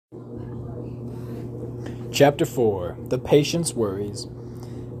Chapter 4. The Patient's Worries.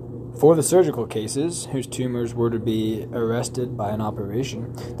 For the surgical cases, whose tumors were to be arrested by an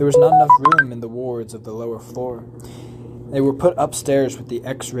operation, there was not enough room in the wards of the lower floor. They were put upstairs with the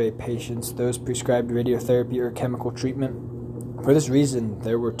X-ray patients, those prescribed radiotherapy or chemical treatment. For this reason,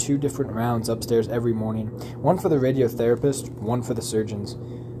 there were 2 different rounds upstairs every morning, one for the radiotherapist, one for the surgeons.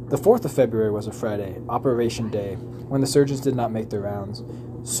 The 4th of February was a Friday, Operation Day, when the surgeons did not make their rounds.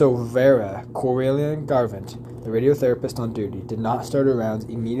 So Vera Cornelia Garvant, the radiotherapist on duty, did not start her rounds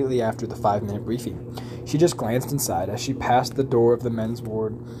immediately after the 5-minute briefing. She just glanced inside as she passed the door of the men's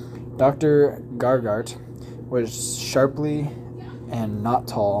ward. Dr. Gargart was sharply and not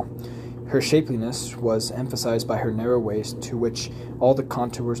tall. Her shapeliness was emphasized by her narrow waist, to which all the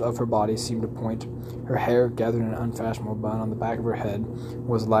contours of her body seemed to point. Her hair, gathered in an unfashionable bun on the back of her head,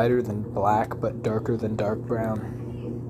 was lighter than black but darker than dark brown.